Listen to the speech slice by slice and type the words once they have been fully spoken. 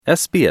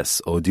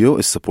SBS Audio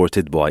is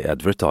supported by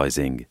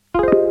advertising.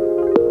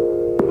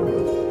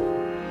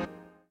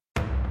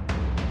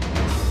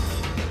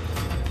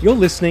 You're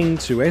listening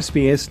to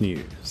SBS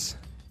News.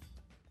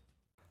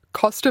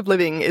 Cost of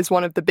living is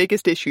one of the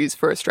biggest issues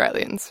for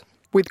Australians.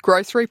 With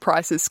grocery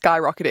prices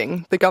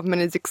skyrocketing, the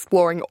government is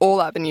exploring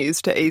all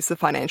avenues to ease the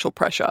financial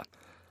pressure.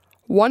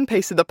 One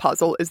piece of the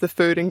puzzle is the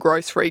Food and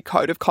Grocery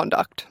Code of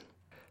Conduct.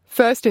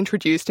 First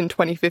introduced in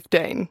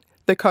 2015,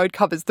 the code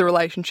covers the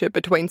relationship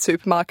between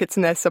supermarkets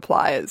and their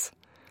suppliers,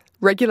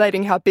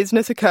 regulating how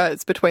business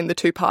occurs between the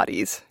two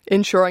parties,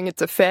 ensuring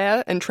it's a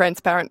fair and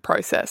transparent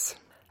process.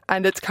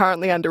 And it's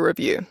currently under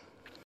review.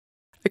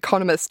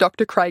 Economist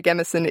Dr. Craig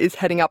Emerson is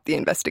heading up the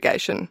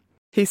investigation.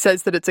 He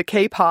says that it's a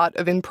key part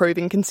of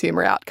improving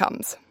consumer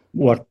outcomes.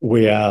 What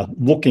we are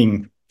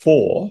looking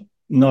for,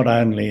 not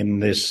only in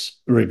this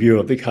review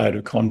of the Code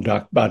of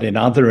Conduct, but in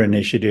other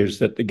initiatives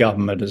that the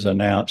government has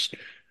announced,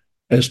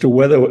 as to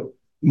whether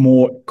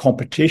more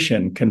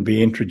competition can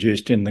be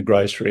introduced in the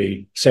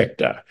grocery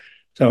sector.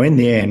 So in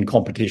the end,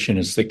 competition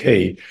is the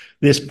key.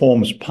 This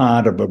forms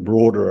part of a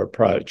broader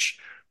approach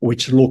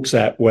which looks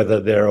at whether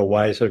there are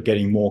ways of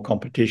getting more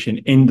competition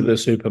into the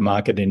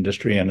supermarket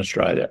industry in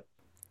Australia.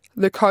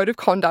 The Code of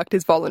Conduct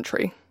is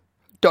voluntary.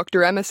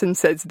 Dr. Emerson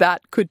says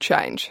that could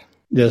change.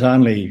 There's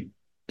only,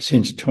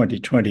 since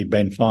 2020,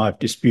 been 5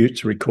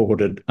 disputes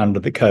recorded under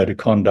the Code of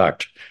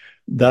Conduct.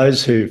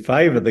 Those who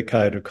favour the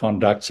Code of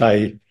Conduct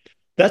say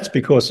that's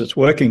because it's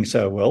working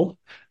so well,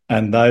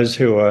 and those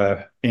who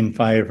are in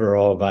favour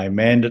of a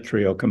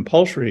mandatory or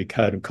compulsory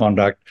Code of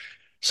Conduct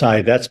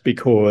say that's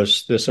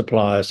because the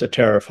suppliers are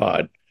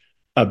terrified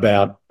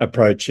about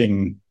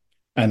approaching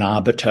an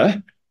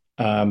arbiter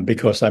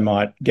because they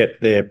might get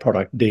their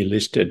product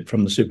delisted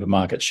from the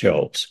supermarket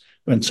shelves.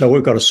 And so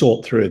we've got to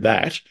sort through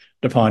that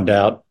to find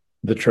out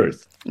the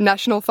truth.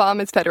 National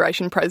Farmers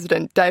Federation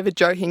President David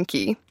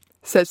Johinkey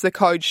says the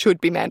code should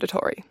be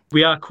mandatory.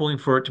 We are calling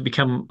for it to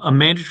become a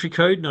mandatory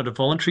code, not a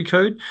voluntary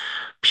code,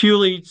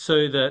 purely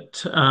so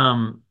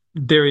that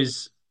there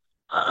is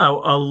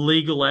a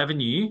legal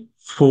avenue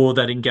for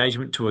that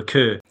engagement to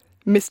occur.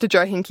 Mr.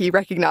 Johinkey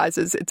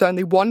recognises it's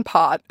only one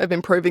part of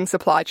improving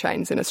supply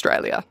chains in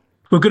Australia.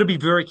 We've got to be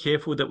very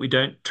careful that we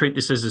don't treat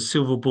this as a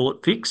silver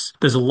bullet fix.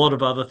 There's a lot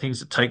of other things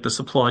that take the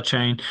supply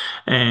chain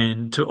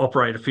and to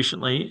operate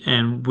efficiently,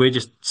 and we're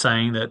just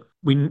saying that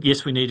we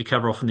need to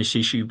cover off on this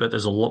issue, but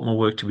there's a lot more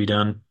work to be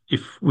done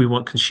if we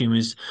want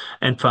consumers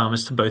and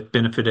farmers to both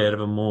benefit out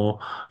of a more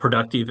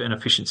productive and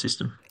efficient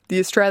system. The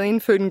Australian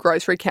Food and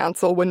Grocery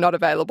Council were not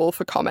available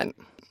for comment.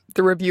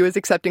 The review is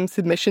accepting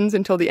submissions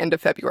until the end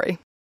of February.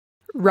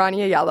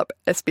 Rania Yallop,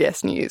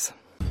 SBS News.